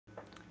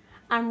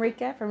I'm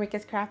Rika from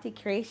Rika's Crafty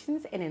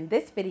Creations, and in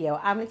this video,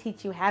 I'm going to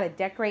teach you how to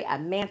decorate a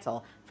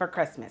mantle for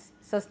Christmas.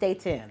 So stay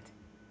tuned.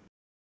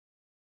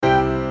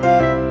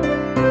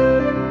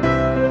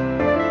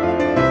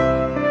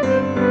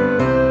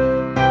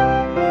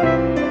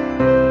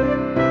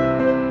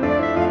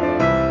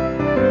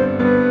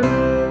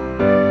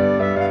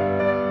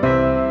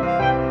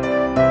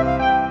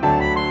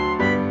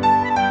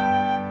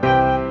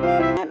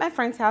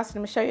 Friend's house, and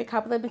I'm going to show you a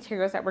couple of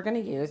materials that we're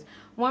going to use.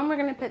 One, we're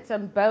going to put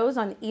some bows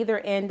on either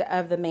end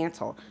of the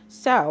mantle.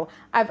 So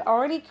I've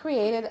already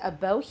created a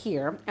bow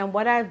here, and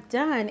what I've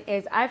done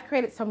is I've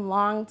created some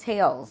long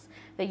tails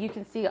that you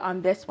can see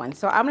on this one.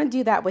 So I'm going to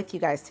do that with you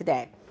guys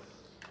today.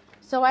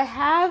 So I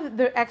have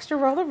the extra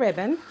roll of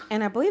ribbon,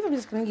 and I believe I'm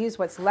just going to use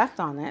what's left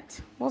on it.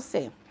 We'll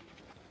see.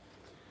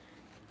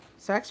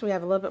 So actually we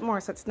have a little bit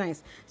more, so it's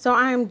nice. So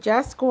I'm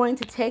just going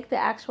to take the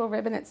actual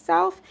ribbon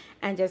itself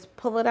and just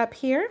pull it up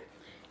here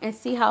and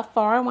see how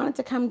far I want it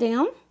to come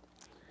down.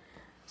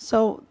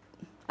 So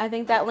I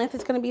think that length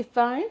is going to be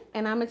fine,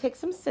 and I'm going to take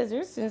some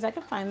scissors as soon as I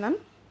can find them.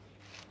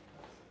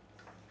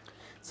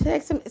 So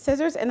take some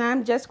scissors, and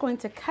I'm just going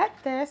to cut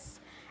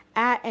this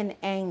at an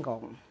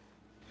angle.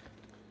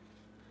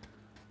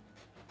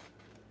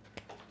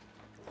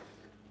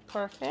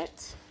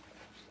 Perfect.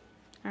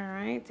 All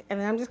right, and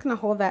then I'm just going to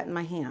hold that in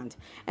my hand.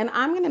 And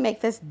I'm going to make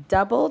this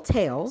double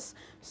tails.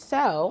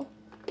 So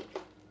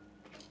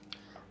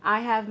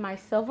I have my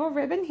silver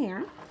ribbon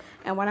here,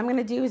 and what I'm going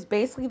to do is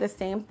basically the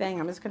same thing.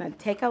 I'm just going to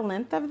take a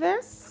length of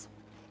this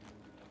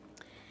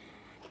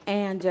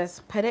and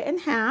just put it in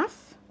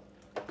half.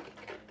 I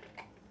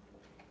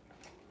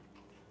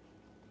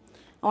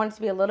want it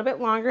to be a little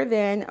bit longer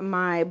than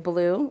my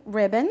blue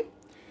ribbon,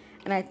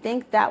 and I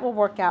think that will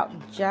work out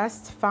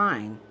just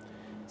fine.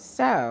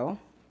 So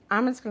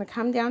I'm just going to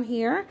come down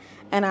here,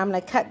 and I'm going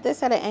to cut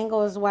this at an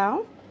angle as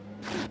well.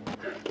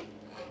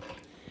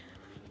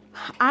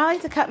 I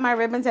like to cut my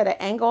ribbons at an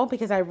angle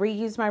because I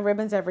reuse my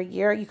ribbons every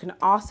year. You can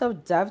also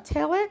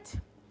dovetail it.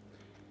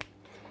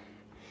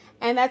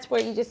 And that's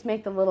where you just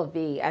make the little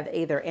V at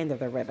either end of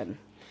the ribbon.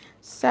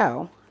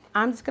 So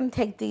I'm just going to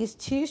take these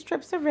two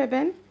strips of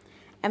ribbon,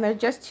 and they're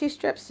just two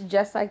strips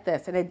just like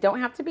this. And they don't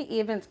have to be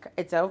even.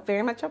 It's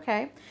very much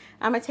okay.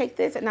 I'm going to take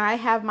this, and I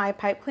have my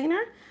pipe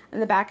cleaner in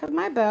the back of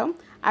my bow.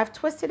 I've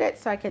twisted it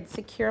so I could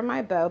secure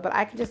my bow, but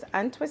I can just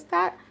untwist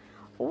that,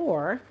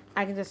 or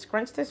I can just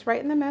scrunch this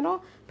right in the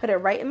middle, put it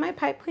right in my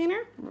pipe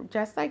cleaner,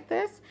 just like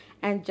this,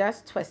 and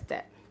just twist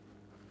it.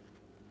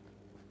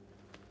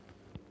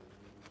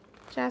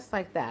 Just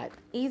like that.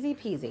 Easy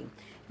peasy.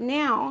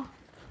 Now,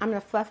 I'm going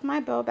to fluff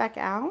my bow back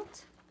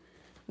out,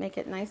 make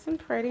it nice and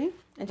pretty,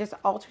 and just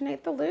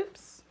alternate the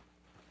loops.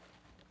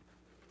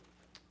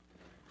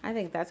 I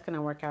think that's going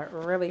to work out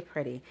really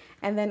pretty.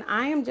 And then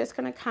I am just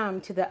going to come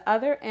to the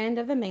other end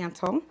of the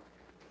mantle,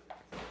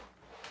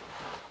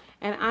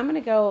 and I'm going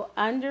to go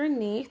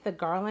underneath the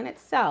garland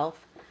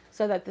itself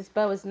so that this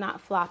bow is not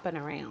flopping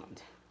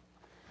around.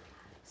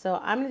 So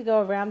I'm going to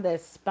go around the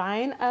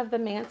spine of the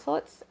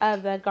mantle,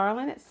 of the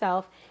garland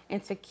itself,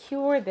 and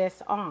secure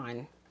this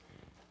on.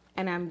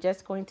 And I'm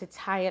just going to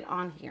tie it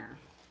on here.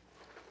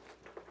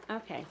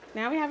 Okay,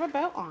 now we have a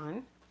bow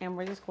on, and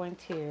we're just going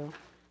to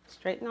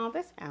straighten all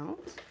this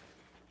out.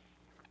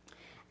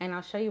 And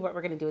I'll show you what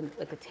we're going to do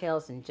with the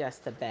tails in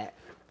just a bit.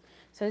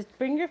 So just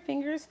bring your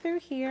fingers through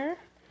here,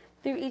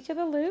 through each of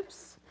the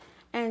loops,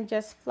 and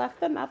just fluff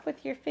them up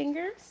with your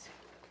fingers.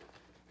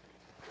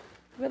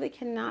 Really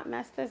cannot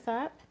mess this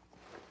up.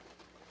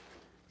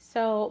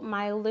 So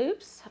my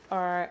loops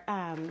are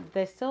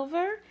the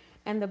silver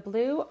and the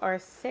blue are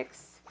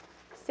six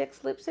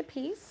loops a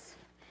piece.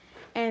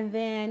 And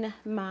then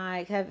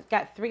I've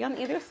got 3 on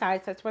either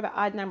side, so that's where the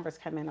odd numbers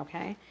come in,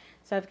 okay?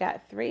 So I've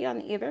got 3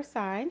 on either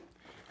side.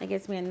 It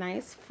gives me a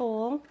nice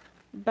full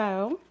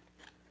bow.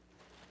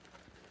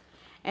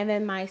 And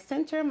then my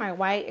center, my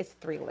white, is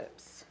 3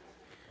 loops.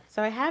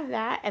 So I have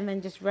that, and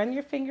then just run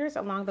your fingers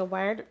along the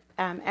wired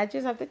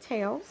edges of the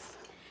tails,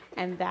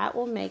 and that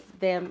will make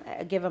them,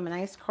 give them a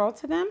nice curl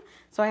to them.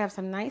 So I have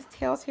some nice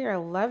tails here. I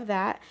love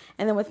that.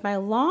 And then with my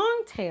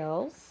long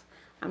tails,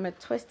 I'm going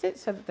to twist it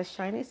so that the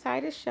shiny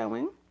side is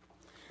showing.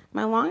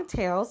 My long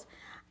tails,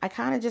 I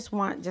kind of just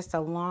want just a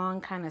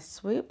long kind of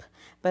swoop,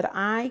 but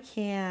I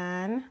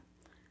can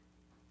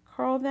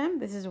curl them.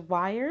 This is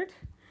wired,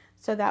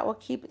 so that will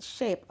keep its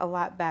shape a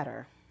lot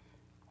better.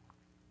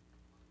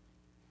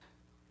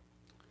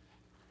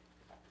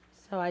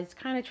 So I just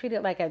kind of treat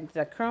it like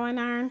a curling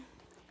iron,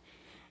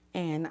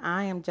 and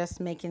I am just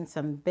making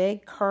some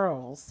big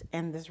curls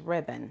in this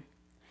ribbon.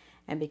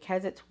 And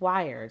because it's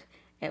wired,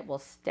 it will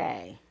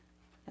stay.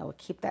 It will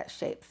keep that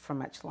shape for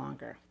much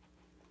longer.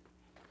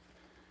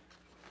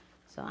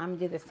 So I'm going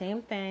to do the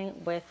same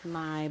thing with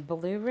my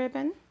blue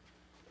ribbon.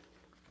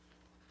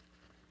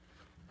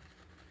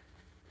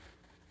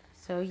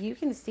 So you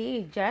can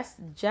see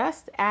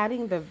just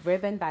adding the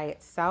ribbon by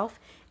itself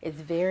is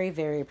very,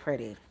 very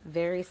pretty,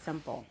 very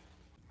simple.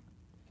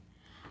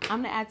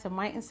 I'm going to add some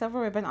white and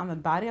silver ribbon on the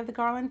body of the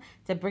garland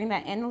to bring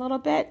that in a little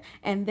bit.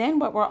 And then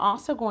what we're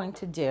also going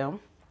to do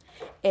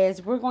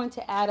is we're going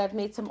to add, I've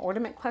made some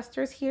ornament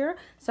clusters here.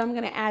 So I'm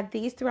going to add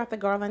these throughout the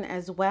garland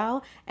as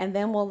well. And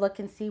then we'll look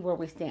and see where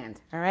we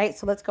stand. All right,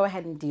 so let's go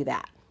ahead and do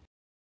that.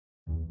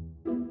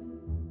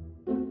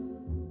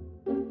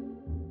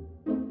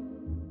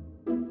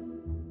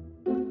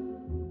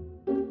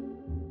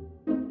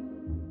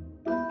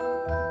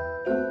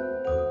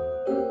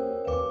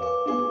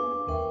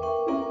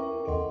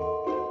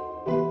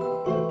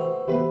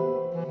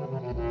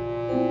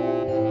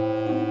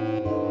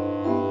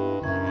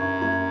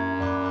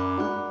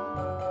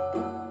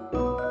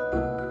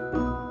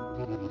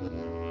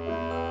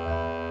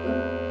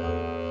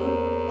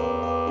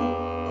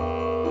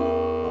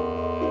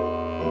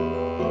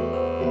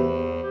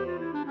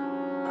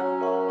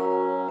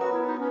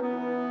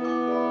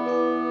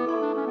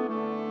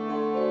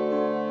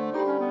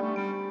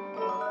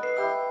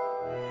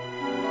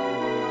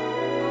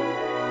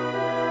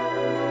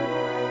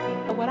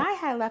 What I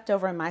had left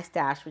over in my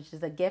stash, which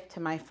is a gift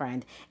to my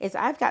friend, is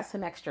I've got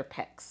some extra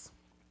picks.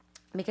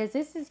 Because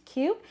this is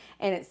cute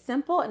and it's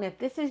simple, and if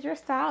this is your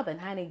style, then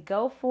honey,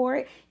 go for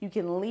it. You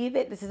can leave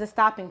it. This is a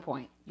stopping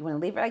point. You want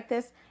to leave it like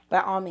this, by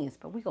all means,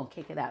 but we're going to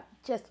kick it up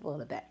just a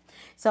little bit.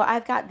 So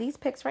I've got these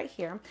picks right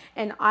here,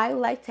 and I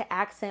like to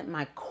accent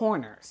my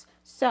corners.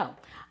 So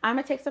I'm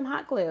going to take some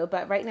hot glue,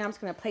 but right now I'm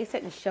just going to place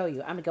it and show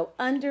you. I'm going to go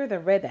under the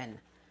ribbon.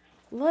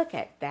 Look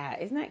at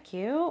that. Isn't that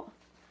cute?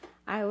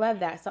 I love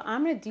that. So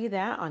I'm going to do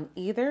that on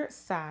either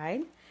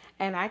side,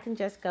 and I can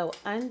just go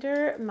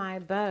under my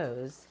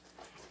bows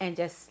and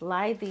just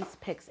slide these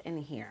picks in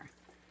here.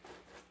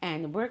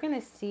 And we're going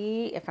to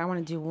see if I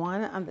want to do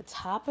one on the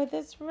top of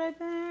this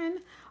ribbon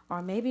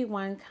or maybe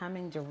one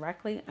coming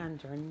directly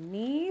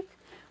underneath.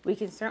 We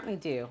can certainly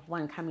do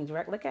one coming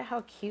direct. Look at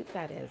how cute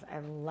that is. I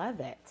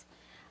love it.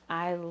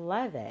 I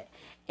love it.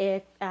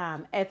 If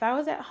I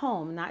was at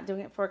home not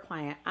doing it for a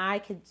client, I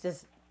could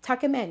just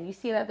tuck them in. You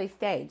see that they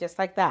stay just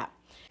like that.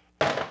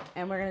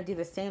 And we're going to do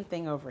the same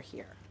thing over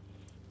here.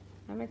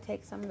 I'm going to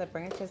take some of the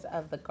branches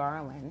of the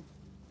garland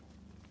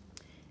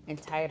and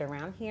tie it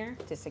around here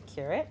to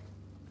secure it.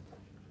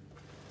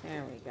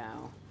 There we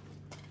go.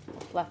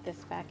 Fluff this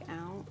back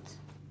out.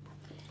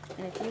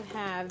 And if you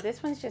have,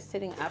 this one's just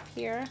sitting up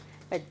here,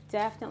 but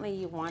definitely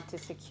you want to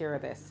secure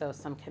this. So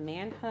some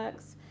command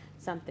hooks,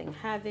 something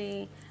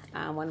heavy.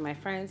 One of my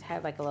friends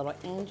had like a little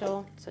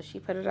angel, so she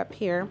put it up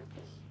here.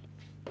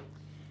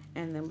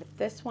 And then with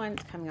this one,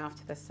 it's coming off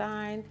to the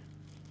side.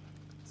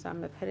 So I'm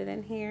gonna put it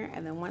in here.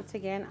 And then once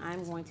again,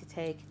 I'm going to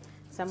take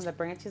some of the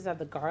branches of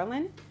the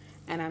garland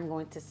and I'm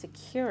going to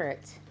secure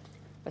it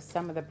with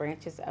some of the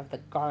branches of the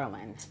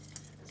garland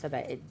so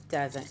that it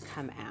doesn't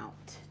come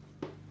out.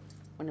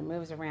 When it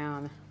moves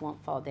around, it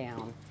won't fall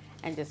down.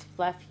 And just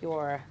fluff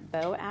your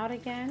bow out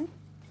again.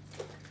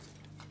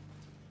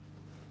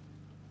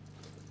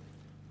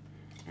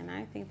 And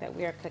I think that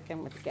we are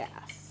cooking with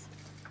gas.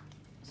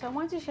 So I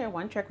wanted to share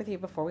one trick with you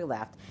before we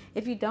left.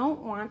 If you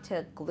don't want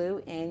to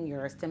glue in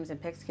your stems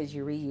and picks because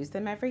you reuse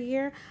them every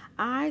year,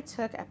 I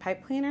took a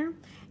pipe cleaner,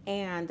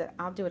 and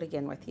I'll do it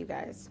again with you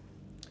guys.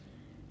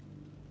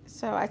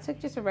 So I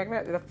took just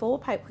the full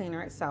pipe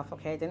cleaner itself,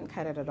 okay, I didn't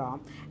cut it at all.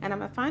 And I'm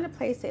gonna find a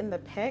place in the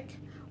pick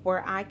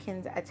where I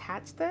can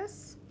attach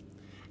this.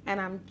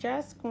 And I'm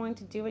just going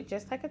to do it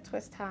just like a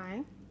twist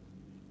tie.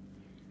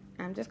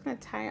 I'm just going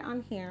to tie it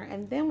on here,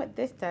 and then what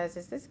this does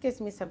is this gives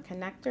me some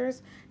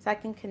connectors so I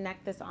can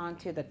connect this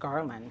onto the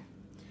garland.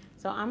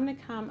 So I'm going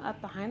to come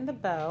up behind the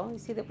bow. You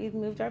see that we've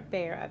moved our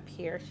bear up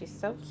here. She's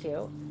so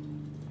cute.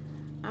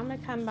 I'm going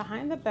to come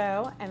behind the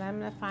bow, and I'm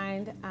going to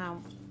find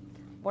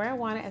where I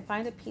want it and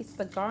find a piece of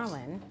the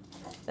garland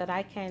that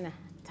I can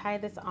tie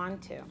this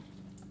onto.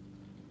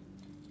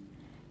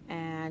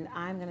 And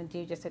I'm going to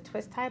do just a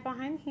twist tie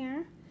behind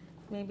here,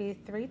 maybe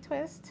 3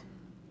 twists.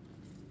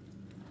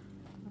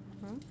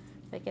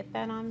 So get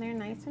that on there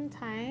nice and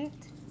tight.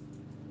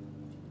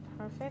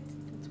 Perfect.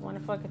 It's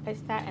wonderful. I can pitch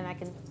that and I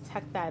can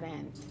tuck that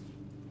in.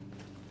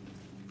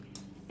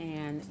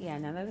 And yeah,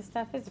 none of the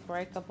stuff is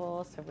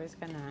breakable, so we're just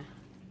gonna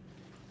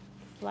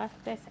fluff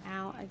this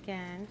out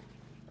again.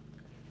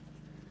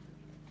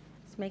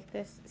 Let's make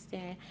this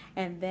stand.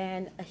 And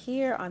then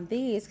here on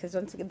these, because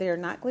once again, they're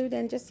not glued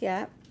in just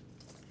yet,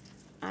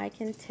 I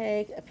can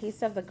take a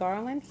piece of the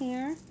garland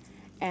here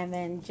and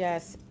then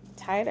just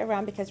tie it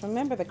around, because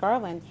remember the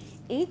garland,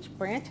 each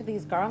branch of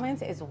these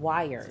garlands is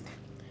wired.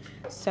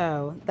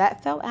 So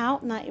that fell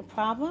out, not a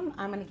problem.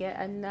 I'm going to get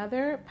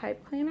another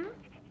pipe cleaner.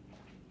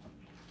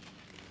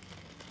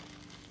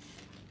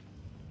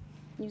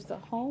 Use the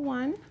whole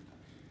one.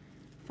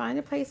 Find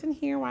a place in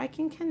here where I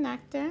can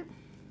connect it.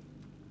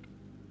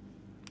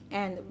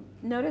 And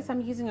notice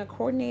I'm using a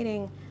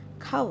coordinating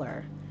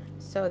color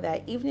so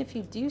that even if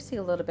you do see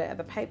a little bit of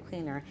the pipe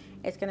cleaner,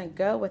 it's going to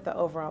go with the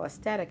overall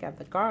aesthetic of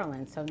the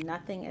garland, so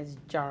nothing is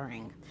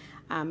jarring.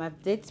 I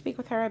did speak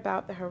with her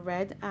about her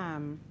red,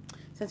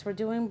 since we're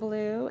doing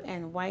blue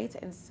and white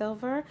and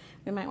silver,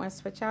 we might want to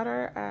switch out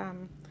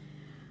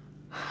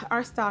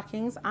our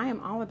stockings. I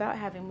am all about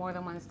having more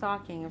than one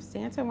stocking. If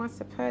Santa wants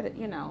to put,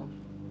 you know,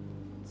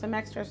 some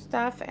extra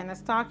stuff and a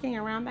stocking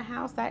around the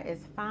house, that is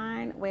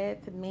fine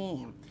with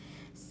me.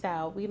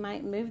 So we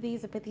might move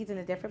these and put these in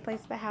a different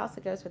place of the house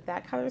that goes with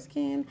that color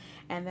scheme,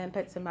 and then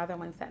put some other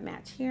ones that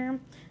match here.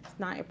 It's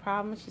not a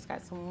problem. She's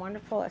got some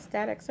wonderful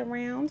aesthetics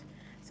around.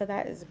 So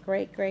that is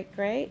great, great,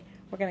 great.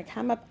 We're going to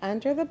come up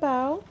under the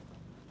bow,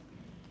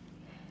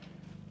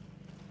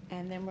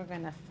 and then we're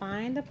going to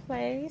find a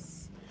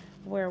place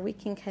where we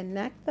can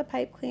connect the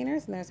pipe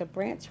cleaners, and there's a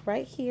branch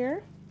right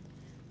here.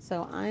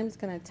 So I'm just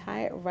going to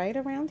tie it right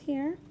around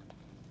here.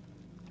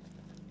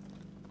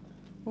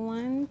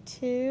 1,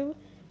 2,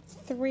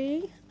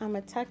 3. I'm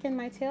going to tuck in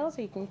my tail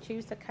so you can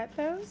choose to cut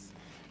those.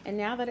 And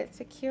now that it's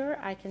secure,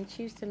 I can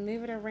choose to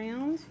move it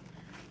around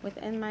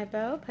within my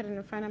bow, put it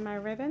in front of my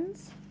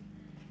ribbons.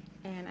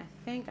 And I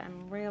think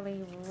I'm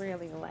really,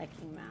 really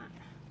liking that.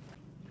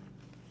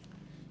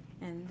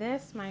 And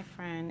this, my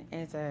friend,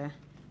 is a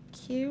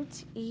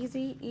cute,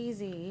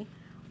 easy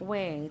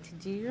way to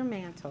do your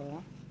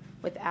mantle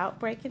without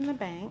breaking the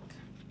bank.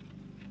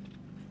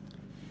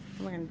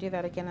 And we're going to do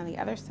that again on the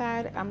other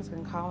side. I'm just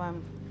going to call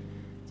them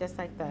just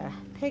like the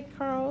pig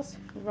curls.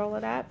 Roll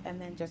it up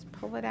and then just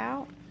pull it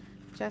out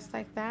just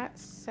like that.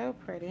 So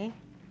pretty.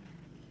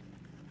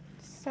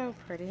 So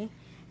pretty.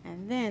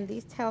 And then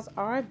these tails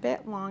are a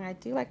bit long. I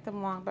do like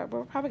them long, but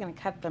we're probably going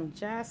to cut them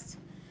just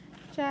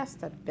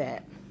a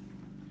bit.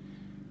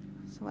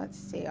 So let's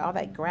see. All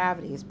that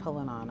gravity is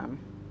pulling on them.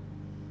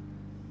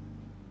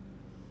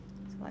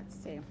 So let's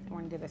see. We're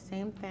going to do the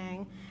same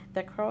thing.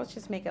 The curls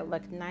just make it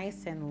look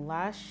nice and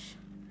lush.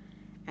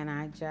 And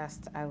I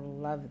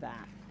love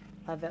that.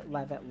 Love it,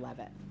 love it, love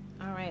it.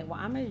 All right, well,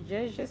 I'm going to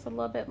zhuzh just a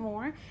little bit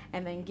more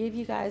and then give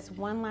you guys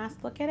one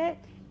last look at it,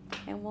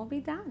 and we'll be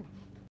done.